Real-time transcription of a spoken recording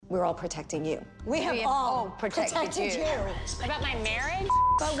we're all protecting you. We have all protected you. About my marriage?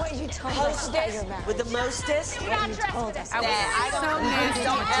 But what you told us about your marriage. With the mostest? What you told us. Don't ever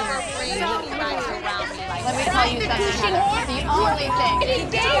bring anybody around me like Let me that. tell you something. The only thing.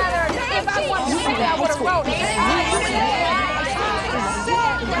 If I want to say I would have wrote it.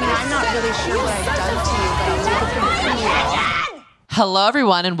 I'm not really sure what I've done to you, but I'll take it from you. Hello,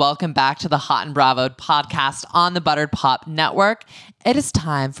 everyone, and welcome back to the Hot and Bravo podcast on the Buttered Pop Network. It is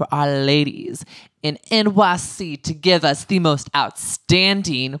time for our ladies in NYC to give us the most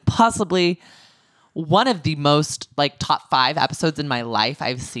outstanding, possibly one of the most top 5 episodes in my life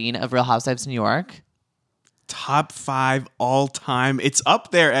I've seen of Real Housewives of New York. Top 5 all time. It's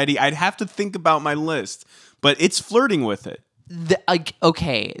up there, Eddie. I'd have to think about my list, but it's flirting with it.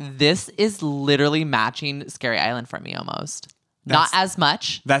 Okay, this is literally matching Scary Island for me almost. Not as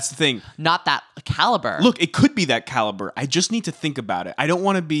much. That's the thing. Not that caliber. Look, it could be that caliber. I just need to think about it. I don't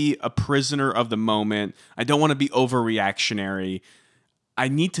want to be a prisoner of the moment. I don't want to be overreactionary. I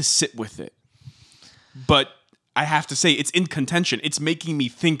need to sit with it. But I have to say, it's in contention. It's making me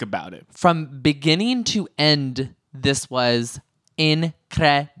think about it. From beginning to end, this was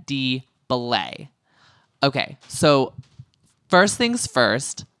incredible. Okay, so first things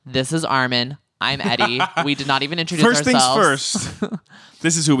first, this is Armin. I'm Eddie. We did not even introduce ourselves. First things first.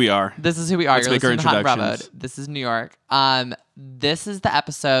 This is who we are. This is who we are. Let's You're make our listening to Hot and Bravo. introductions. This is New York. This is the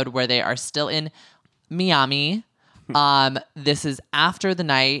episode where they are still in Miami. This is after the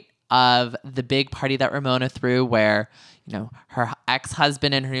night of the big party that Ramona threw where, her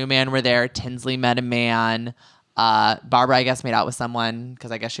ex-husband and her new man were there. Tinsley met a man. Barbara, I guess, made out with someone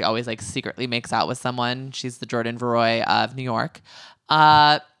because I guess she always secretly makes out with someone. She's the Jordan Veroy of New York.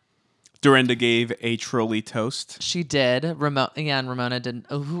 Dorinda gave a trolley toast. She did. And Ramona didn't.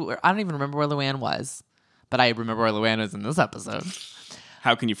 I don't even remember where Luann was, but I remember where Luann was in this episode.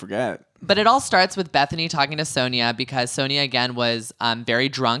 How can you forget? But it all starts with Bethany talking to Sonia because Sonia, again, was very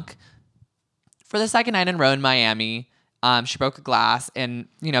drunk for the second night in a row in Miami. She broke a glass, and,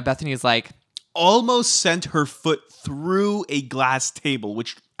 Bethany's like... Almost sent her foot through a glass table,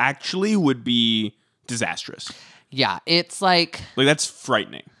 which actually would be disastrous. Yeah, it's like... that's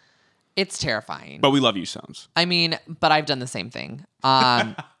frightening. It's terrifying. But we love you, Sones. I mean, but I've done the same thing.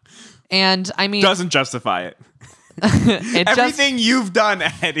 And I mean... Doesn't justify it. Everything you've done,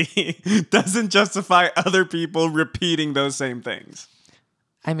 Eddie, doesn't justify other people repeating those same things.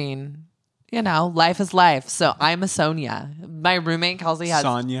 I mean, life is life. So I'm a Sonia. My roommate, Kelsey, has...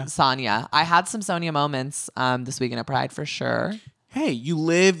 Sonia. I had some Sonia moments this weekend at Pride for sure. Hey, you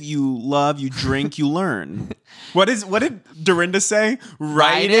live, you love, you drink, you learn. What did Dorinda say?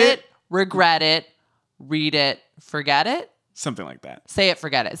 Write it, regret it, read it, forget it? Something like that. Say it,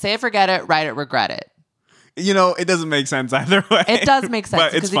 forget it. Say it, forget it, write it, regret it. It doesn't make sense either way. It does make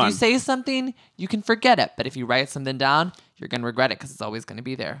sense because if fun. you say something, you can forget it. But if you write something down, you're going to regret it because it's always going to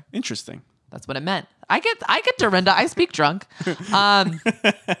be there. Interesting. That's what it meant. I get Dorinda. I speak drunk.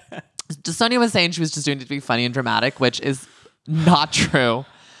 Sonia was saying she was just doing it to be funny and dramatic, which is not true.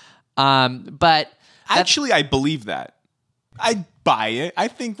 But actually, I believe that. I buy it. I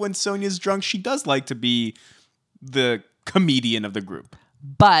think when Sonia's drunk, she does like to be the comedian of the group.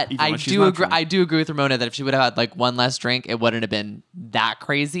 But I do agree. I do agree with Ramona that if she would have had one less drink, it wouldn't have been that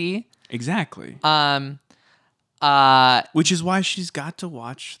crazy. Exactly. Which is why she's got to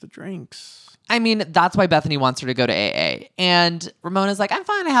watch the drinks. I mean, that's why Bethany wants her to go to AA. And Ramona's like, I'm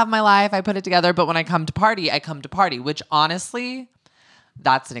fine. I have my life. I put it together. But when I come to party, I come to party. Which honestly,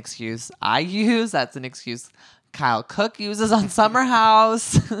 that's an excuse I use. That's an excuse Kyle Cook uses on Summer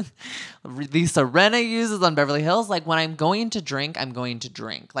House. Lisa Rinna uses on Beverly Hills. When I'm going to drink, I'm going to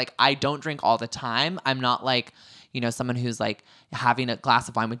drink. I don't drink all the time. I'm not someone who's having a glass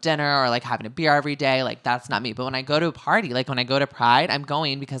of wine with dinner or having a beer every day. That's not me. But when I go to a party, when I go to Pride, I'm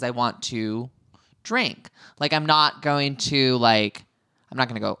going because I want to drink. I'm not going to I'm not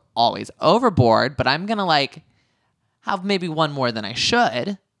going to go always overboard, but I'm going to have maybe one more than I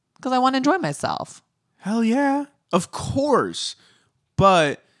should because I want to enjoy myself. Hell yeah. Of course.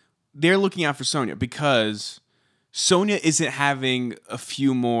 But they're looking out for Sonia because Sonia isn't having a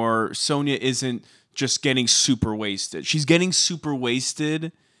few more. Sonia isn't just getting super wasted. She's getting super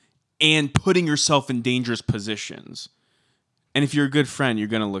wasted and putting herself in dangerous positions. And if you're a good friend, you're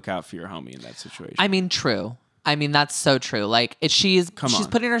going to look out for your homie in that situation. I mean, true. I mean, that's so true. She's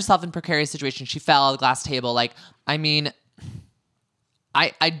putting herself in precarious situations. She fell on the glass table. I mean,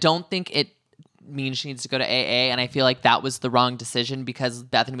 I don't think it means she needs to go to AA, and I feel like that was the wrong decision because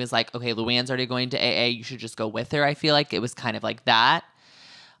Bethany was like, okay, Luann's already going to AA, you should just go with her. I feel like it was kind of like that.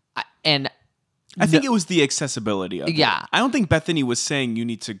 And I think it was the accessibility of it. Yeah. I don't think Bethany was saying you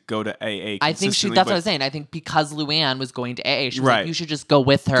need to go to AA. I think that's what I was saying. I think because Luann was going to AA, she was Right. like, you should just go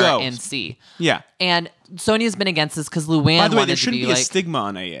with her Go. and see. Yeah. And Sonia's been against this because Luann By the way, wanted there to shouldn't be be a like, stigma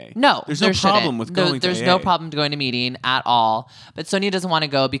on AA. no, there's there no problem shouldn't. with going There's to no AA. problem going to meeting at all. But Sonia doesn't want to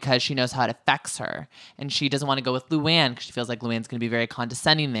go because she knows how it affects her, and she doesn't want to go with Luann because she feels like Luann's going to be very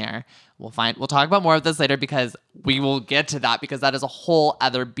condescending there. We'll talk about more of this later because we will get to that because that is a whole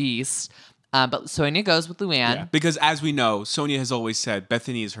other beast. But Sonia goes with Luann. Yeah. Because as we know, Sonia has always said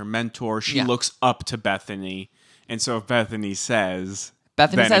Bethany is her mentor. She Yeah. looks up to Bethany. And so if Bethany says...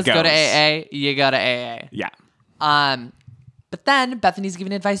 Bethany then it says go to goes. AA, you go to AA. Yeah. But then Bethany's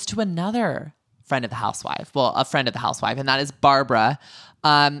giving advice to another friend of the housewife. Well, a friend of the housewife, and that is Barbara.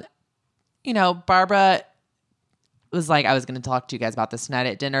 Barbara was like, I was going to talk to you guys about this tonight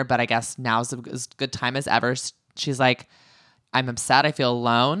at dinner, but I guess now's as good time as ever. She's like, I'm upset. I feel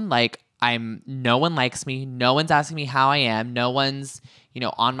alone. Like, no one likes me. No one's asking me how I am. No one's,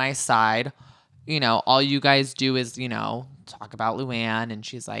 on my side. All you guys do is, talk about Luann. And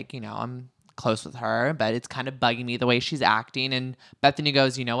she's like, I'm close with her, but it's kind of bugging me the way she's acting. And Bethany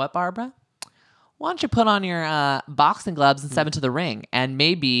goes, you know what, Barbara? Why don't you put on your boxing gloves and step into the ring? And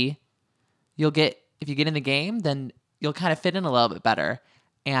maybe if you get in the game, then you'll kind of fit in a little bit better.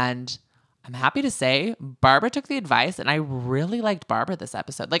 And I'm happy to say Barbara took the advice, and I really liked Barbara this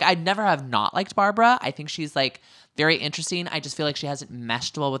episode. Like, I'd never have not liked Barbara. I think she's like very interesting. I just feel like she hasn't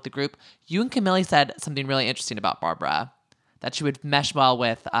meshed well with the group. You and Camille said something really interesting about Barbara, that she would mesh well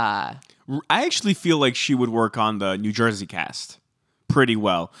with. I actually feel like she would work on the New Jersey cast pretty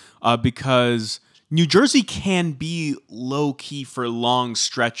well because New Jersey can be low-key for long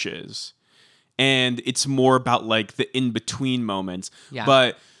stretches. And it's more about like the in-between moments. Yeah.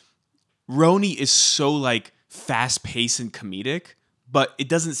 But Roni is so like fast-paced and comedic, but it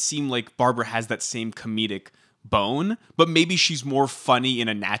doesn't seem like Barbara has that same comedic bone. But maybe she's more funny in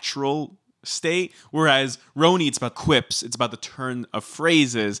a natural state. Whereas Roni, it's about quips. It's about the turn of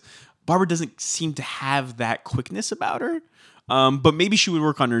phrases. Barbara doesn't seem to have that quickness about her. But maybe she would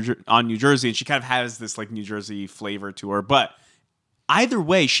work on New Jersey, and she kind of has this like New Jersey flavor to her. But either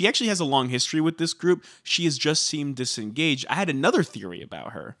way, she actually has a long history with this group. She has just seemed disengaged. I had another theory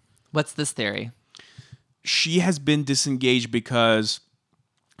about her. What's this theory? She has been disengaged because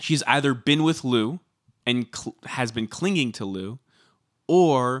she's either been with Lou and has been clinging to Lou,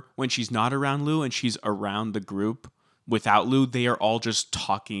 or when she's not around Lou and she's around the group without Lou, they are all just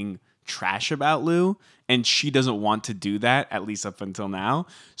talking trash about Lou, and she doesn't want to do that, at least up until now.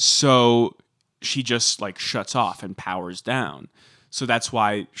 So she just like shuts off and powers down. So that's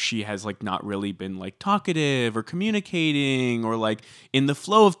why she has like not really been like talkative or communicating or like in the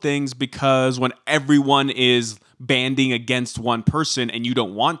flow of things, because when everyone is banding against one person and you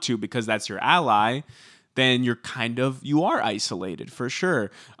don't want to because that's your ally, then you are isolated for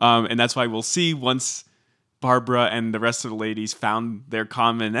sure. And that's why we'll see once Barbara and the rest of the ladies found their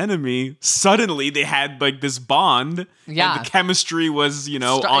common enemy, suddenly they had like this bond. Yeah. And the chemistry was,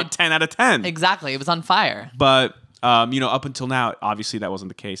 on 10 out of 10. Exactly. It was on fire. But up until now, obviously that wasn't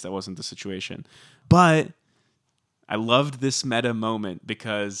the case. That wasn't the situation. But I loved this meta moment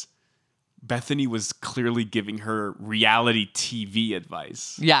because Bethany was clearly giving her reality TV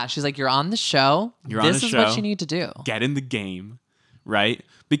advice. Yeah. She's like, you're on the show. This is what you need to do. Get in the game, right?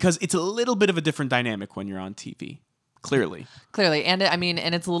 Because it's a little bit of a different dynamic when you're on TV. Clearly. And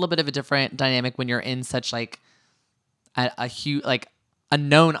and it's a little bit of a different dynamic when you're in such like a huge, like a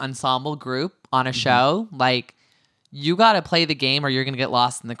known ensemble group on a show. Like, you got to play the game or you're going to get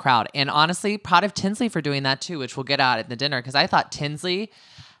lost in the crowd. And honestly, proud of Tinsley for doing that too, which we'll get out at the dinner. Because I thought Tinsley,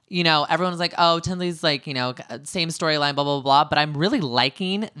 everyone was like, oh, Tinsley's like, same storyline, blah, blah, blah. But I'm really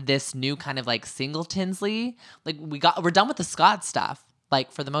liking this new kind of like single Tinsley. Like we're done with the Scott stuff,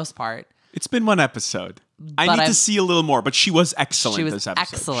 like for the most part. It's been one episode. I need to see a little more, but she was excellent she was this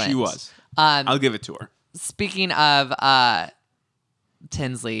episode. Excellent. She was. I'll give it to her. Speaking of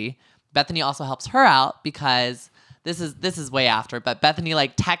Tinsley, Bethany also helps her out because this is way after, but Bethany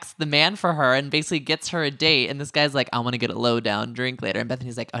like texts the man for her and basically gets her a date. And this guy's like, I want to get a low down drink later. And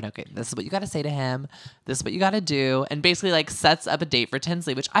Bethany's like, oh no, okay, this is what you got to say to him. This is what you got to do. And basically like sets up a date for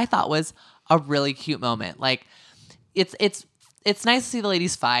Tinsley, which I thought was a really cute moment. Like it's nice to see the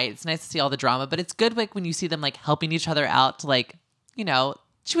ladies fight. It's nice to see all the drama, but it's good like when you see them like helping each other out to like,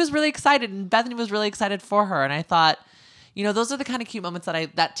 she was really excited and Bethany was really excited for her. And I thought, those are the kind of cute moments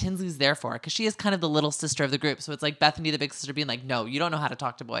that Tinsley's there for, because she is kind of the little sister of the group. So it's like Bethany, the big sister, being like, no, you don't know how to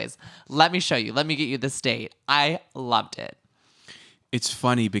talk to boys. Let me show you. Let me get you this date. I loved it. It's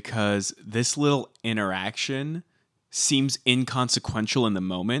funny because this little interaction seems inconsequential in the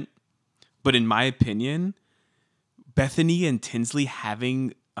moment, But in my opinion, Bethany and Tinsley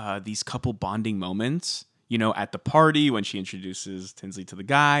having these couple bonding moments, you know, at the party when she introduces Tinsley to the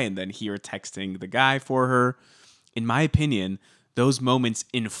guy and then here texting the guy for her. In my opinion, those moments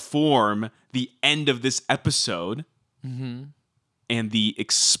inform the end of this episode and the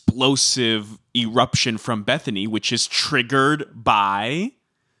explosive eruption from Bethany, which is triggered by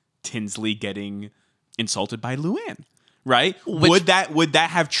Tinsley getting insulted by Luann. Right? Would that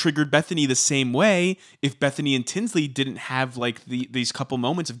have triggered Bethany the same way if Bethany and Tinsley didn't have like these couple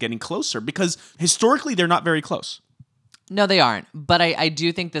moments of getting closer? Because historically, they're not very close. No, they aren't. But I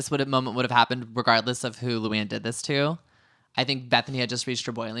do think this moment would have happened regardless of who Luann did this to. I think Bethany had just reached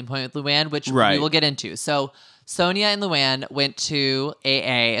her boiling point with Luann, which we will get into. So Sonia and Luann went to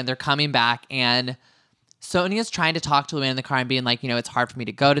AA and they're coming back, and Sonia's trying to talk to Luann in the car and being like, you know, it's hard for me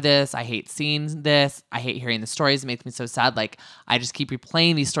to go to this. I hate seeing this. I hate hearing the stories. It makes me so sad. Like, I just keep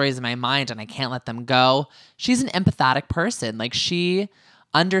replaying these stories in my mind and I can't let them go. She's an empathetic person. Like, she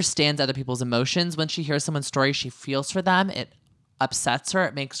understands other people's emotions. When she hears someone's story, she feels for them. It upsets her.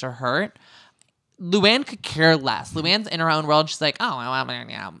 It makes her hurt. Luann could care less. Luann's in her own world. She's like, oh, well,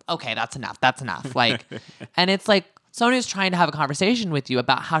 yeah, okay, that's enough. That's enough. Like, and it's like, Sonia's trying to have a conversation with you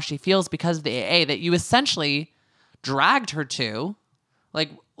about how she feels because of the AA that you essentially dragged her to. Like,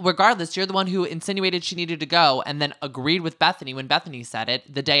 regardless, you're the one who insinuated she needed to go and then agreed with Bethany when Bethany said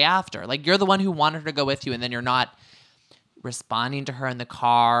it the day after. Like, you're the one who wanted her to go with you, and then you're not responding to her in the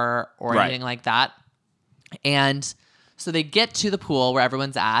car or anything like that. And so they get to the pool where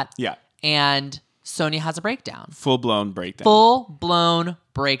everyone's at. Yeah. And Sonia has a breakdown. Full-blown breakdown. Full-blown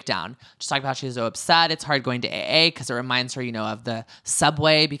breakdown. Just talking about how she's so upset. It's hard going to AA because it reminds her, you know, of the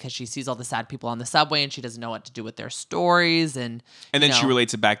subway because she sees all the sad people on the subway and she doesn't know what to do with their stories. And then she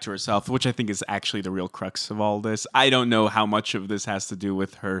relates it back to herself, which I think is actually the real crux of all this. I don't know how much of this has to do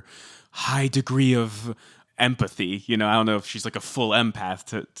with her high degree of empathy. You know, I don't know if she's like a full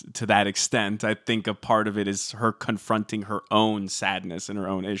empath to that extent. I think a part of it is her confronting her own sadness and her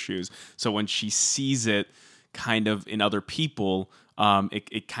own issues. So when she sees it kind of in other people,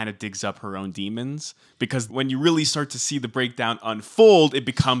 it kind of digs up her own demons. Because when you really start to see the breakdown unfold, it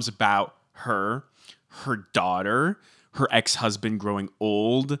becomes about her daughter, her ex-husband growing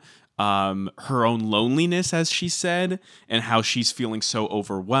old, her own loneliness, as she said, and how she's feeling so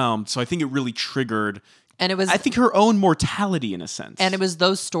overwhelmed. So I think it really triggered, and it was, I think, her own mortality in a sense. And it was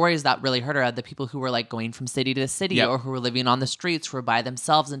those stories that really hurt her, the people who were like going from city to city or who were living on the streets, who were by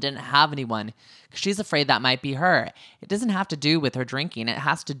themselves and didn't have anyone. She's afraid that might be her. It doesn't have to do with her drinking. It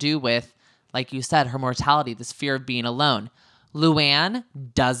has to do with, like you said, her mortality, this fear of being alone. Luann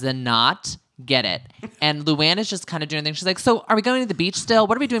does not get it. And Luann is just kind of doing things. She's like, so are we going to the beach still?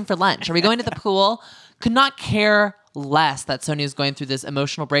 What are we doing for lunch? Are we going to the pool? Could not care less that Sonia is going through this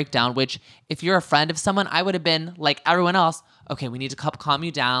emotional breakdown, which if you're a friend of someone, I would have been like everyone else, okay, we need to calm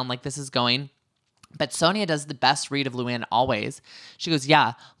you down. Like, this is going. But Sonia does the best read of Luann always. She goes,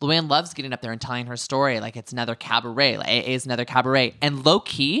 yeah, Luann loves getting up there and telling her story like it's another cabaret. Like AA is another cabaret. And low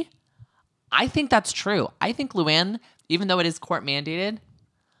key, I think that's true. I think Luann, even though it is court mandated,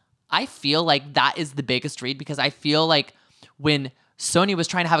 I feel like that is the biggest read, because I feel like when Sonia was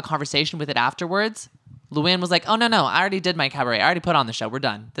trying to have a conversation with it afterwards, Luann was like, oh, no, I already did my cabaret. I already put on the show. We're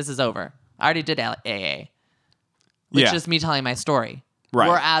done. This is over. I already did AA. Which is just me telling my story. Right.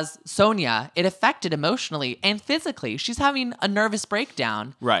 Whereas Sonia, it affected emotionally and physically. She's having a nervous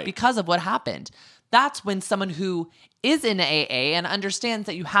breakdown because of what happened. That's when someone who is in AA and understands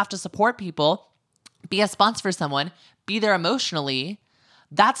that you have to support people, be a sponsor for someone, be there emotionally,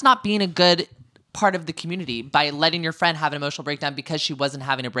 that's not being a good part of the community by letting your friend have an emotional breakdown because she wasn't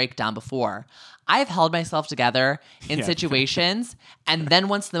having a breakdown before. I've held myself together in situations, and then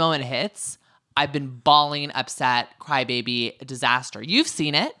once the moment hits, I've been bawling, upset, crybaby, disaster. You've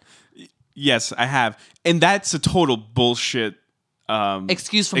seen it. Yes, I have. And that's a total bullshit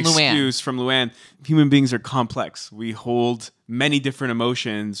excuse from Luann. Human beings are complex. We hold many different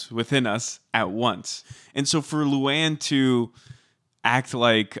emotions within us at once. And so for Luann to act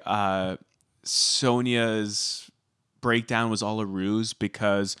like Sonia's breakdown was all a ruse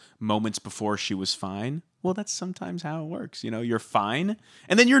because moments before she was fine, well, that's sometimes how it works. You know, you're fine,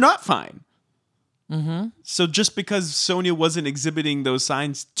 and then you're not fine. Mm-hmm. So just because Sonia wasn't exhibiting those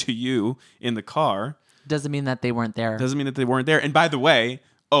signs to you in the car doesn't mean that they weren't there. And by the way,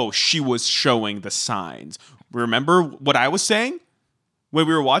 she was showing the signs. Remember what I was saying when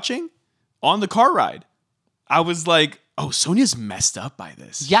we were watching? On the car ride, I was like, oh, Sonya's messed up by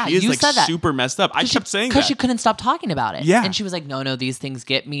this. Yeah, she is you like said that. super messed up. I kept saying that. Because she couldn't stop talking about it. Yeah. And she was like, no, these things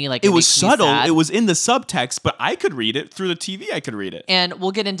get me. Like, it was makes me subtle. sad. It was in the subtext, but I could read it through the TV. I could read it. And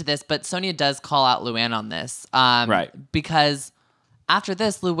we'll get into this, but Sonia does call out Luann on this. Right. Because after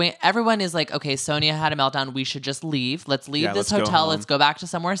this, Luann, everyone is like, okay, Sonia had a meltdown. We should just leave. Let's leave Yeah, this let's go hotel. home. Let's go back to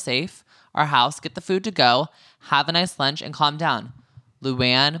somewhere safe, our house, get the food to go, have a nice lunch, and calm down.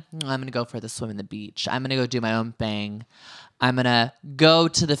 Luann, I'm going to go for the swim in the beach. I'm going to go do my own thing. I'm going to go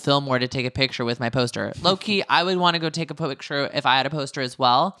to the Fillmore to take a picture with my poster. Low-key, I would want to go take a picture if I had a poster as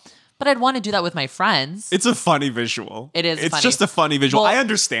well. But I'd want to do that with my friends. It's a funny visual. It is It's funny. just a funny visual. Well- I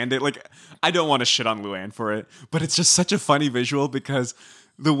understand it. Like, I don't want to shit on Luann for it, but it's just such a funny visual because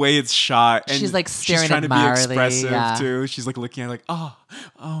the way it's shot and She's, like, staring she's trying to be admiringly, expressive yeah. too. She's like looking at it like, oh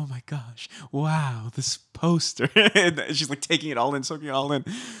my gosh, wow, this poster. And she's like taking it all in, soaking it all in.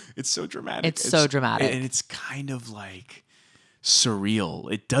 It's so dramatic. It's so dramatic. And it's kind of like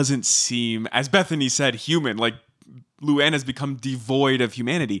surreal. It doesn't seem, as Bethany said, human. Like Luann has become devoid of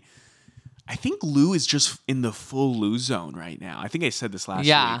humanity. I think Lou is just in the full Lou zone right now. I think I said this last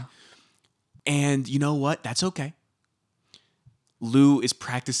week. And you know what? That's okay. Lou is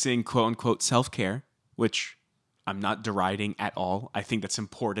practicing quote unquote self-care, which I'm not deriding at all. I think that's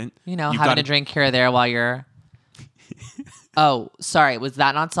important. You know, You've having gotta- a drink here or there while you're... Oh, sorry. Was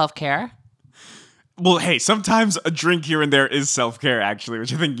that not self-care? Well, hey, sometimes a drink here and there is self-care, actually,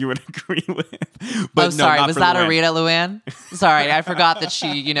 which I think you would agree with. But Oh, no, sorry. not Was for that Luann. a read at Luann? Sorry, I forgot that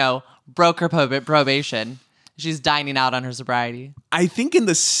she, broke her probation. She's dining out on her sobriety. I think in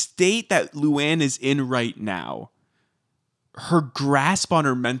the state that Luann is in right now, her grasp on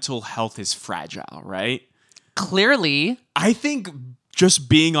her mental health is fragile, right? Clearly. I think just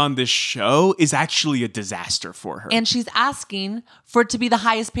being on this show is actually a disaster for her. And she's asking for it to be the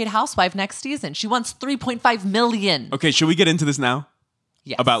highest paid housewife next season. She wants $3.5 million. Okay, should we get into this now?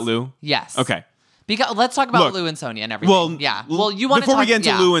 Yes. About Lou? Yes. Okay. Because let's talk about Look, Lou and Sonia and everything. Well, yeah. Well, you want to before talk we get into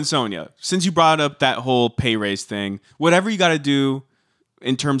yeah. Lou and Sonia, since you brought up that whole pay raise thing, whatever you got to do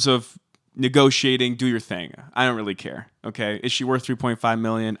in terms of negotiating, do your thing. I don't really care. Okay, is she worth $3.5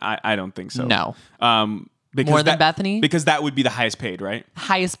 million? I don't think so. No. Because More than Bethany? Because that would be the highest paid, right?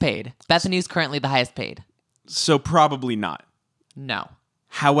 Highest paid. Bethany's currently the highest paid. So probably not. No.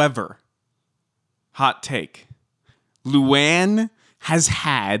 However, hot take: Luann has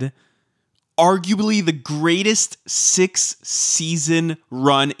had arguably the greatest 6-season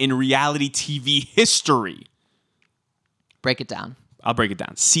run in reality TV history. Break it down. I'll break it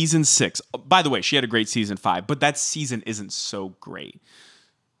down. Season 6. By the way, she had a great season 5, but that season isn't so great.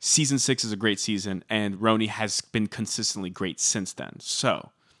 Season 6 is a great season, and Roni has been consistently great since then.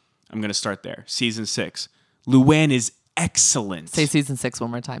 So I'm going to start there. Season 6. Luann is excellent. Say season 6 one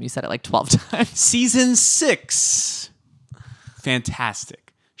more time. You said it like 12 times. Season 6.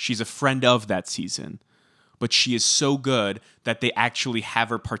 Fantastic. She's a friend of that season, but she is so good that they actually have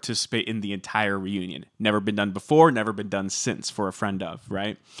her participate in the entire reunion. Never been done before, never been done since for a friend of,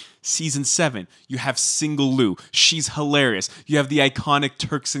 right? Season 7, you have Single Lou. She's hilarious. You have the iconic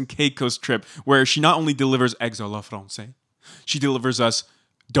Turks and Caicos trip where she not only delivers Eggs à la Francais, she delivers us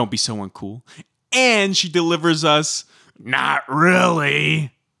Don't Be So Uncool, and she delivers us Not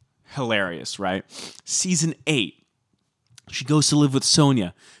Really. Hilarious, right? Season 8, she goes to live with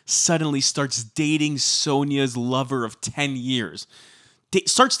Sonia, suddenly starts dating Sonia's lover of 10 years.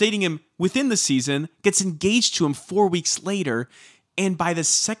 Starts dating him within the season, gets engaged to him 4 weeks later, and by the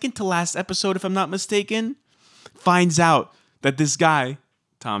second to last episode, if I'm not mistaken, finds out that this guy,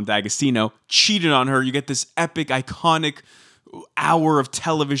 Tom D'Agostino, cheated on her. You get this epic, iconic hour of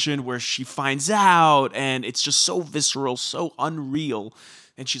television where she finds out, and it's just so visceral, so unreal.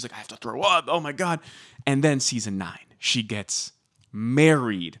 And she's like, I have to throw up. Oh my God. And then season 9. She gets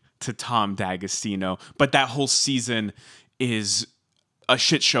married to Tom D'Agostino, but that whole season is a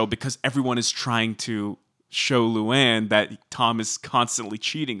shit show because everyone is trying to show Luann that Tom is constantly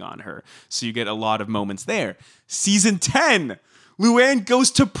cheating on her. So you get a lot of moments there. Season 10, Luann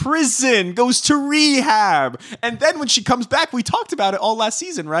goes to prison, goes to rehab. And then when she comes back, we talked about it all last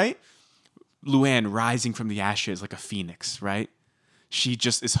season, right? Luann rising from the ashes like a phoenix, right? She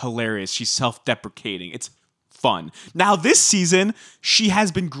just is hilarious. She's self-deprecating. It's fun. Now this season, she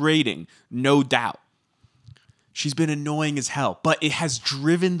has been grating, no doubt. She's been annoying as hell, but it has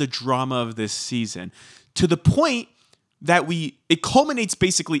driven the drama of this season to the point that it culminates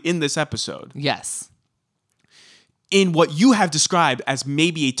basically in this episode. Yes. In what you have described as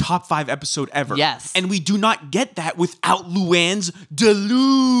maybe a top 5 episode ever. Yes. And we do not get that without Luann's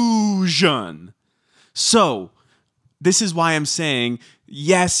delusion. So, this is why I'm saying,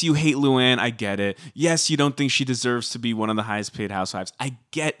 yes, you hate Luann. I get it. Yes, you don't think she deserves to be one of the highest paid housewives. I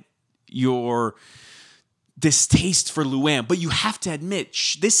get your distaste for Luann, but you have to admit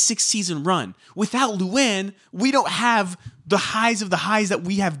this 6-season run, without Luann, we don't have the highs of the highs that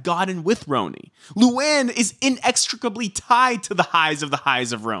we have gotten with Roni. Luann is inextricably tied to the highs of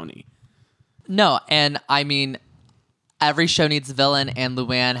Roni. No, and I mean, every show needs a villain, and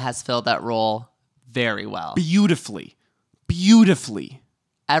Luann has filled that role very well. Beautifully.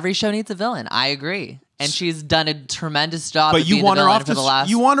 Every show needs a villain. I agree, and she's done a tremendous job. But of you being want the her villain off for the last.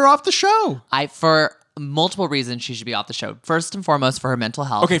 You want her off the show. For multiple reasons, she should be off the show. First and foremost, for her mental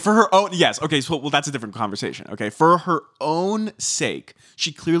health. Okay, for her own, yes. Okay, so well, that's a different conversation. Okay, for her own sake,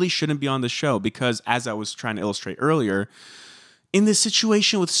 she clearly shouldn't be on the show because, as I was trying to illustrate earlier, in this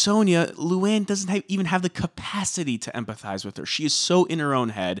situation with Sonia, Luann doesn't even have the capacity to empathize with her. She is so in her own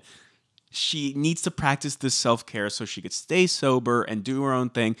head. She needs to practice this self-care so she could stay sober and do her own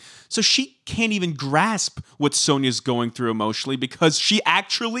thing. So she can't even grasp what Sonia's going through emotionally because she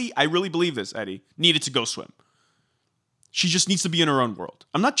actually, I really believe this, Eddie, needed to go swim. She just needs to be in her own world.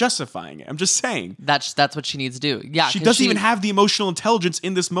 I'm not justifying it. I'm just saying. That's what she needs to do. Yeah, she doesn't even have the emotional intelligence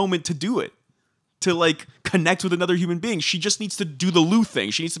in this moment to do it. To like connect with another human being. She just needs to do the Lou thing.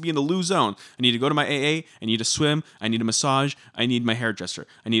 She needs to be in the Lou zone. I need to go to my AA. I need to swim. I need a massage. I need my hairdresser.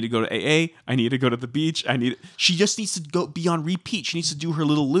 I need to go to AA. I need to go to the beach. She just needs to go be on repeat. She needs to do her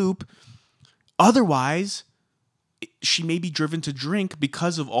little loop. Otherwise, she may be driven to drink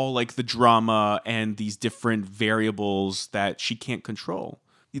because of all like the drama and these different variables that she can't control.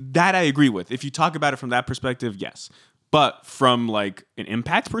 That I agree with. If you talk about it from that perspective, yes. But from like an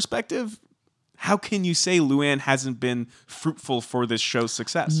impact perspective, how can you say Luann hasn't been fruitful for this show's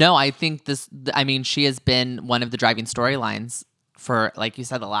success? No, I think she has been one of the driving storylines for, like you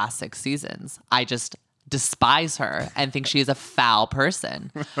said, the last 6 seasons. I just despise her and think she is a foul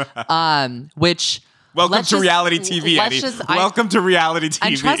person. Welcome to reality TV, Eddie. Welcome to reality TV.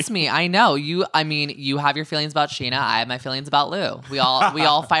 And trust me, I know you. I mean, you have your feelings about Sheena. I have my feelings about Lou. We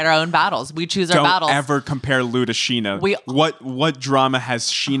all fight our own battles. We choose our battles. Don't ever compare Lou to Sheena. What drama has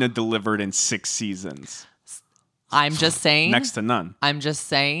Sheena delivered in 6 seasons? I'm just saying. Next to none. I'm just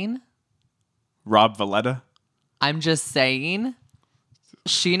saying. Rob Valletta. I'm just saying.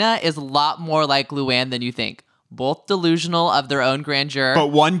 Sheena is a lot more like Luann than you think. Both delusional of their own grandeur.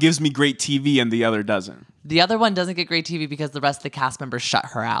 But one gives me great TV and the other doesn't. The other one doesn't get great TV because the rest of the cast members shut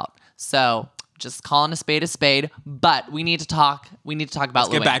her out. So just calling a spade. But we need to talk about Luann. Let's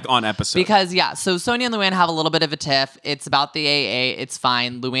get back on episode. Because, so Sonia and Luann have a little bit of a tiff. It's about the AA. It's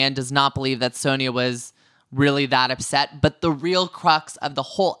fine. Luann does not believe that Sonia was really that upset. But the real crux of the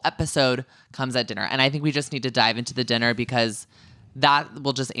whole episode comes at dinner. And I think we just need to dive into the dinner because that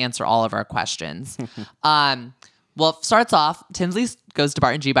will just answer all of our questions. Well, it starts off, Tinsley goes to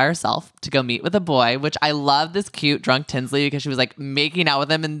Barton G by herself to go meet with a boy, which I love this cute drunk Tinsley because she was like making out with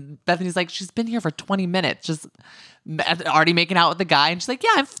him. And Bethany's like, she's been here for 20 minutes, just already making out with the guy. And she's like,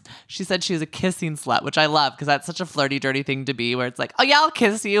 yeah, she said she was a kissing slut, which I love because that's such a flirty, dirty thing to be where it's like, oh yeah, I'll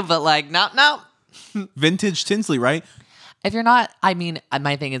kiss you. But like, no. Vintage Tinsley, right? If you're not, I mean,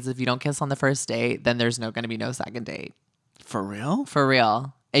 my thing is if you don't kiss on the first date, then there's going to be no second date. For real? For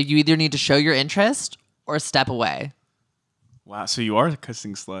real. You either need to show your interest or step away. Wow, so you are a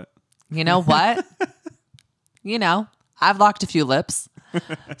kissing slut. You know what? I've locked a few lips.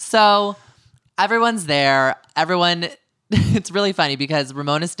 So everyone's there. It's really funny because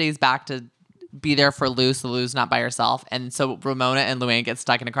Ramona stays back to be there for Lou, so Lou's not by herself. And so Ramona and Luann get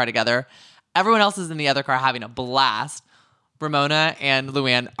stuck in a car together. Everyone else is in the other car having a blast. Ramona and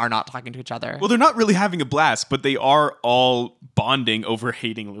Luann are not talking to each other. Well, they're not really having a blast, but they are all bonding over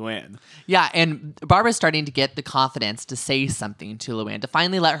hating Luann. Yeah, and Barbara's starting to get the confidence to say something to Luann, to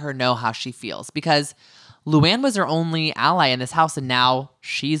finally let her know how she feels. Because Luann was her only ally in this house, and now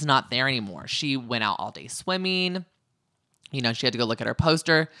she's not there anymore. She went out all day swimming. She had to go look at her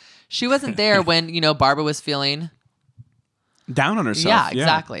poster. She wasn't there when, Barbara was feeling down on herself. Yeah,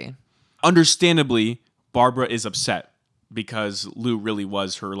 exactly. Understandably, Barbara is upset because Lou really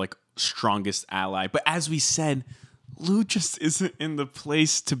was her like strongest ally. But as we said, Lou just isn't in the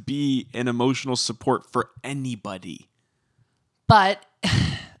place to be an emotional support for anybody. But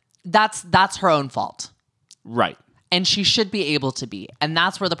that's her own fault. Right. And she should be able to be. And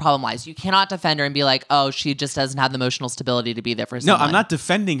that's where the problem lies. You cannot defend her and be like, oh, she just doesn't have the emotional stability to be there for someone. No, I'm not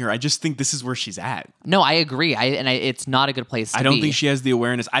defending her. I just think this is where she's at. No, I agree. It's not a good place to be. I don't think she has the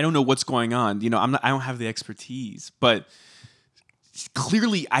awareness. I don't know what's going on. I don't have the expertise. But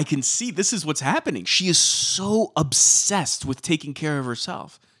clearly I can see this is what's happening. She is so obsessed with taking care of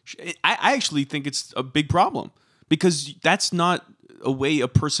herself. I actually think it's a big problem. because that's not a way a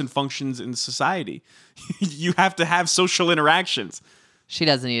person functions in society. You have to have social interactions. She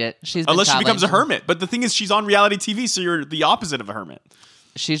doesn't need it. She's been Unless she becomes a traveling. hermit. But the thing is, she's on reality TV, so you're the opposite of a hermit.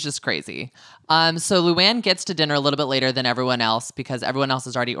 She's just crazy. So Luann gets to dinner a little bit later than everyone else because everyone else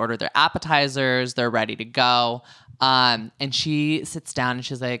has already ordered their appetizers. They're ready to go. And she sits down and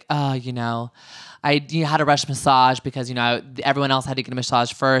she's like, oh, you had a rush massage because, everyone else had to get a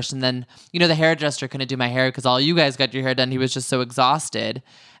massage first. And then, the hairdresser couldn't do my hair because all you guys got your hair done. He was just so exhausted.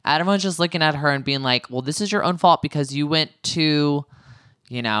 And everyone's just looking at her and being like, well, this is your own fault because you went to,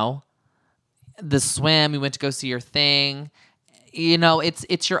 the swim. You went to go see your thing.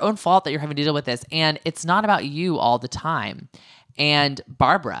 It's your own fault that you're having to deal with this. And it's not about you all the time. And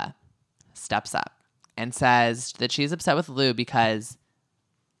Barbara steps up and says that she's upset with Lou because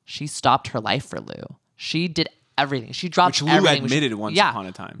she stopped her life for Lou. She did everything. She dropped Which Lou everything. admitted once upon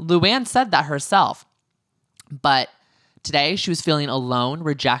a time. Luann said that herself. But today she was feeling alone,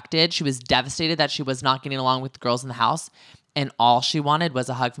 rejected. She was devastated that she was not getting along with the girls in the house. And all she wanted was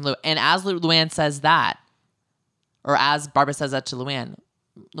a hug from Lou. And as Luann says that, or as Barbara says that to Luann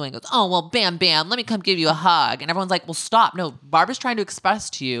goes, oh, well, bam, bam, let me come give you a hug. And everyone's like, well, stop. No, Barbara's trying to express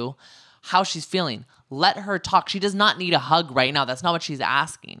to you how she's feeling. Let her talk. She does not need a hug right now. That's not what she's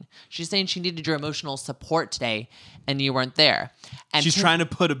asking. She's saying she needed your emotional support today, and you weren't there. And She's trying to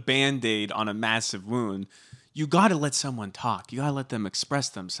put a Band-Aid on a massive wound. You got to let someone talk. You got to let them express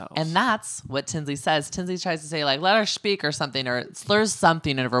themselves. And that's what Tinsley says. Tinsley tries to say, like, let her speak or something, or slurs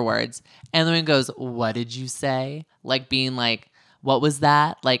something of her words. And Luann goes, what did you say? Like, being like, what was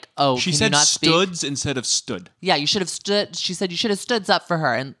that? Like, oh, she can said you not speak? studs instead of stood. Yeah, you should have stood. She said you should have stood up for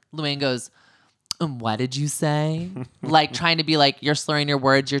her. And Luann goes, what did you say? Like, trying to be like, you're slurring your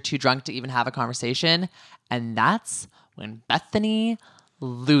words. You're too drunk to even have a conversation. And that's when Bethany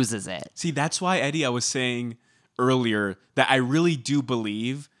loses it. See, that's why, Eddie, I was saying earlier that I really do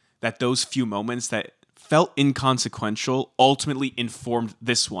believe that those few moments that felt inconsequential ultimately informed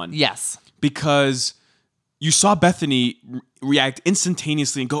this one. Yes. Because you saw Bethany react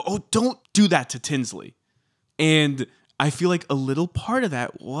instantaneously and go, oh, don't do that to Tinsley. And I feel like a little part of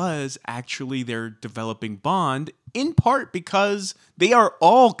that was actually their developing bond, in part because they are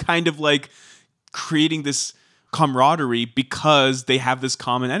all kind of like creating this camaraderie because they have this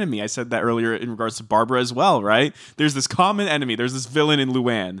common enemy. I said that earlier in regards to Barbara as well, right? There's this common enemy. There's this villain in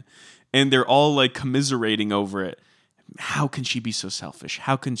Luann, and they're all like commiserating over it. How can she be so selfish?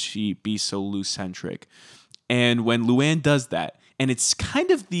 How can she be so Lou-centric? And when Luann does that, and it's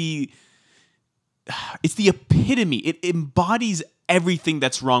kind of the epitome. It embodies everything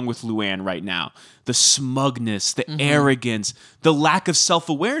that's wrong with Luann right now. The smugness, the arrogance, the lack of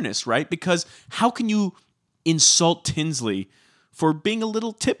self-awareness, right? Because how can you insult Tinsley for being a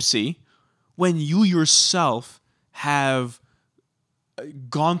little tipsy when you yourself have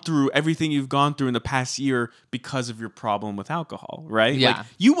gone through everything you've gone through in the past year because of your problem with alcohol, right? Yeah. Like,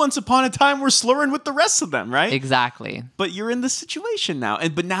 you once upon a time were slurring with the rest of them, right? Exactly. But you're in this situation now.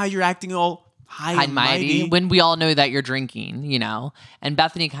 But now you're acting all high and mighty. When we all know that you're drinking, and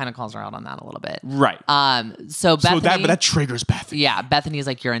Bethany kind of calls her out on that a little bit. Right. So Bethany, but that triggers Bethany. yeah, Bethany's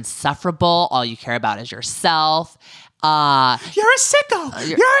like, you're insufferable. All you care about is yourself. You're a sicko.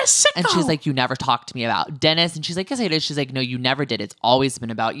 You're a sicko. And she's like, you never talked to me about Dennis. And she's like, yes, I did. She's like, no, you never did. It's always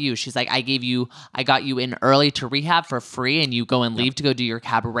been about you. She's like, I got you in early to rehab for free, and you go and leave to go do your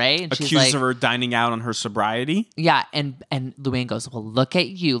cabaret. And she's Accuses like, of her dining out on her sobriety. yeah. And Luann goes, well, look at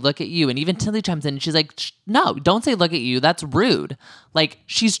you. And even Tinsley chimes in and she's like, no, don't say look at you. That's rude. Like,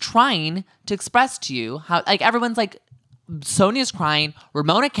 she's trying to express to you how, like, everyone's like, Sonia's crying.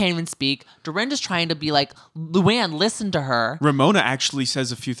 Ramona can't even speak. Dorinda's trying to be like, Luann, listen to her. Ramona actually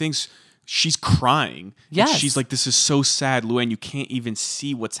says a few things. She's crying. Yes. And she's like, this is so sad, Luann. You can't even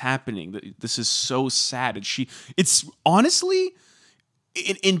see what's happening. This is so sad. And it's honestly,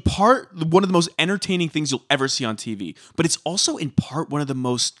 in part, one of the most entertaining things you'll ever see on TV. But it's also in part one of the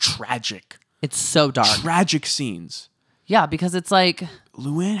most tragic. It's so dark. Tragic scenes. Yeah, because it's like,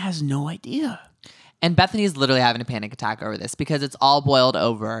 Luann has no idea. and Bethany's literally having a panic attack over this because it's all boiled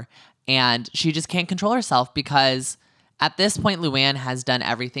over and she just can't control herself because at this point, Luann has done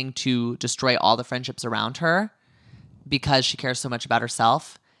everything to destroy all the friendships around her because she cares so much about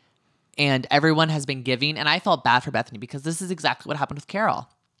herself. And everyone has been giving. And I felt bad for Bethany because this is exactly what happened with Carol.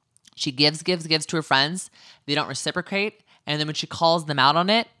 She gives to her friends. They don't reciprocate. And then when she calls them out on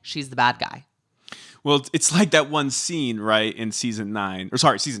it, she's the bad guy. Well, it's like that one scene, right, in season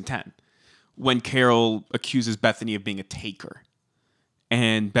 10, when Carol accuses Bethany of being a taker.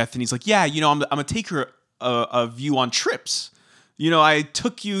 And Bethany's like, yeah, I'm a taker of you on trips. I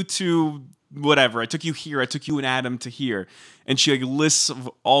took you to whatever. I took you here. I took you and Adam to here. And she like lists of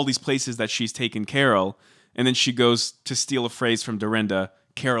all these places that she's taken Carol. And then she goes to steal a phrase from Dorinda,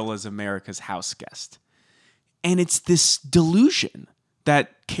 Carol is America's house guest. And it's this delusion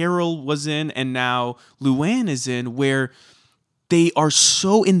that Carol was in and now Luann is in, where they are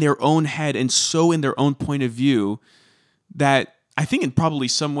so in their own head and so in their own point of view that I think in probably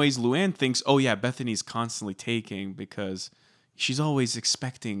some ways Luann thinks, oh yeah, Bethany's constantly taking because she's always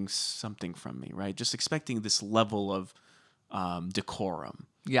expecting something from me, right? Just expecting this level of decorum.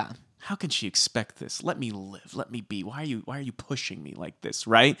 Yeah. How can she expect this? Let me live. Let me be. Why are you pushing me like this,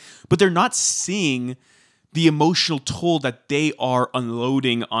 right? But they're not seeing the emotional toll that they are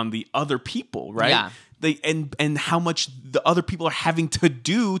unloading on the other people, right? Yeah. And how much the other people are having to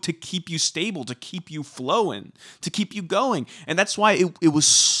do to keep you stable, to keep you flowing, to keep you going. And that's why it was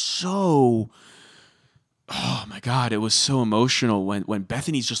so, oh my God, it was so emotional when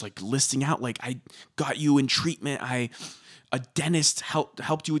Bethany's just like listing out, like, I got you in treatment. A dentist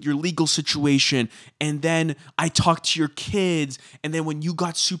helped you with your legal situation. And then I talked to your kids. And then when you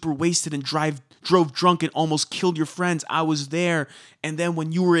got super wasted and drove drunk and almost killed your friends, I was there. And then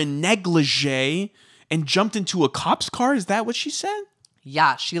when you were in negligee and jumped into a cop's car, is that what she said?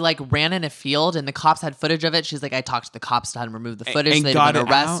 Yeah, she like ran in a field and the cops had footage of it. She's like, I talked to the cops to have them remove the footage. And They got didn't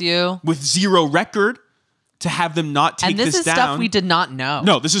it arrest out you. with zero record to have them not take And this is down. stuff we did not know.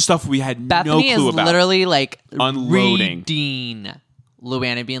 No, this is stuff we had Bethany no clue is about. literally like Unloading. reading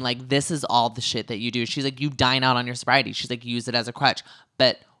Luann and being like, this is all the shit that you do. She's like, you dine out on your sobriety. She's like, use it as a crutch.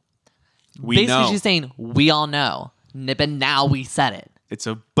 But basically know. she's saying, we all know. But now we said it.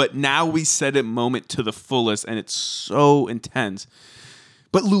 But now we said it moment to the fullest, and it's so intense.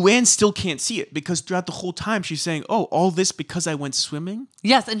 But Luann still can't see it because throughout the whole time she's saying, oh, all this because I went swimming?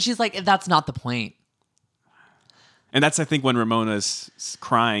 Yes, and she's like, that's not the point. And that's, I think, when Ramona's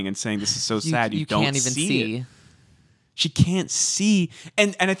crying and saying, this is so sad. You don't can't even see. it. She can't see.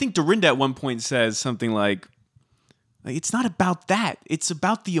 And I think Dorinda at one point says something like, it's not about that. It's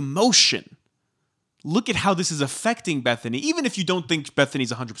about the emotion. Look at how this is affecting Bethany, even if you don't think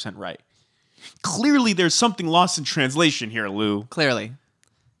Bethany's 100% right. Clearly, there's something lost in translation here, Lou. Clearly.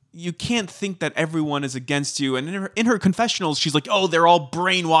 You can't think that everyone is against you. And in her confessionals, she's like, oh, they're all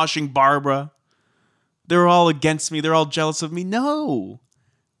brainwashing Barbara. They're all against me. They're all jealous of me. No,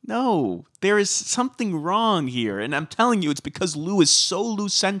 there is something wrong here. And I'm telling you, it's because Lou is so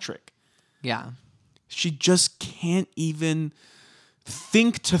Lou-centric. Yeah. She just can't even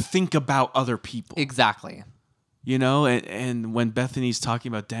think about other people. Exactly. You know, and when Bethany's talking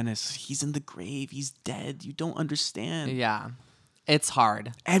about Dennis, he's in the grave. He's dead. You don't understand. Yeah. It's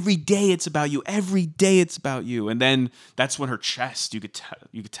hard. Every day it's about you. Every day it's about you. And then that's when her chest, you could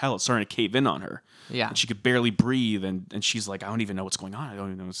tell it's starting to cave in on her. Yeah. And she could barely breathe. And she's like, I don't even know what's going on. I don't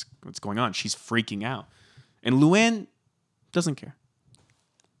even know what's going on. She's freaking out. And Luann doesn't care.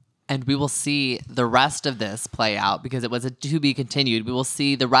 And we will see the rest of this play out because it was a to be continued. We will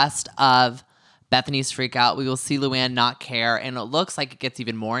see the rest of Bethany's freak out. We will see Luann not care. And it looks like it gets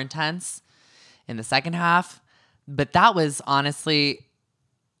even more intense in the second half. But that was honestly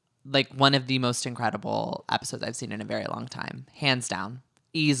like one of the most incredible episodes I've seen in a very long time. Hands down.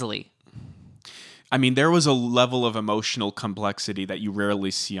 Easily. I mean, there was a level of emotional complexity that you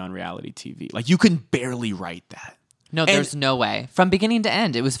rarely see on reality TV. Like, you can barely write that. No, there's no way. From beginning to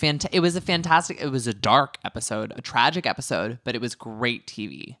end, it was it was a dark episode, a tragic episode, but it was great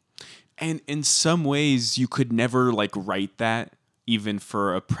TV. And in some ways, you could never like write that even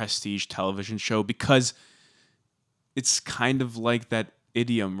for a prestige television show because it's kind of like that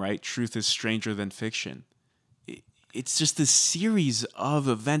idiom, right? Truth is stranger than fiction. It's just a series of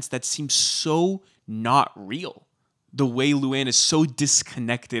events that seem so not real. The way Luann is so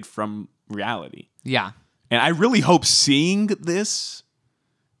disconnected from reality. Yeah. And I really hope seeing this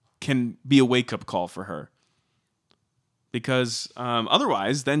can be a wake-up call for her. Because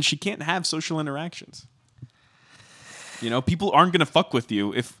otherwise, then she can't have social interactions. You know, people aren't going to fuck with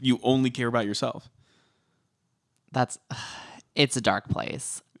you if you only care about yourself. It's a dark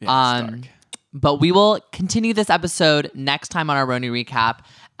place. Yeah, it's dark. But we will continue this episode next time on our Roni Recap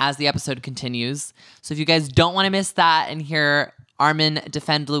as the episode continues. So if you guys don't want to miss that and hear Armin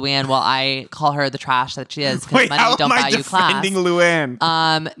defend Luann while I call her the trash that she is because money don't buy you class. Defending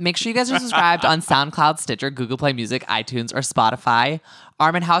Luann? Make sure you guys are subscribed on SoundCloud, Stitcher, Google Play Music, iTunes, or Spotify.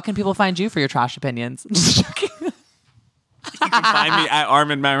 Armin, how can people find you for your trash opinions? You can find me at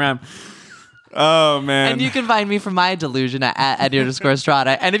Armin Maram. Oh, man. And you can find me from my delusion at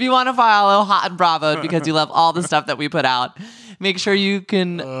Eddie_Estrada. And if you want to follow Hot and Bravo because you love all the stuff that we put out, make sure you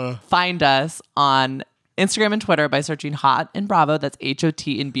can find us on Instagram and Twitter by searching Hot and Bravo. That's HOT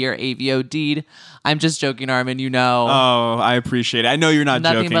and beer AVOD. I'm just joking, Armin. You know. Oh, I appreciate it. I know you're not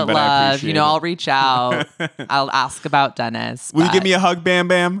Nothing joking, but but I love. appreciate You know, it. I'll reach out. I'll ask about Dennis. Will you but- give me a hug, Bam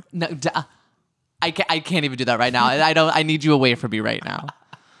Bam? No, I can't even do that right now. I need you away from me right now.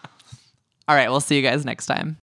 All right, we'll see you guys next time.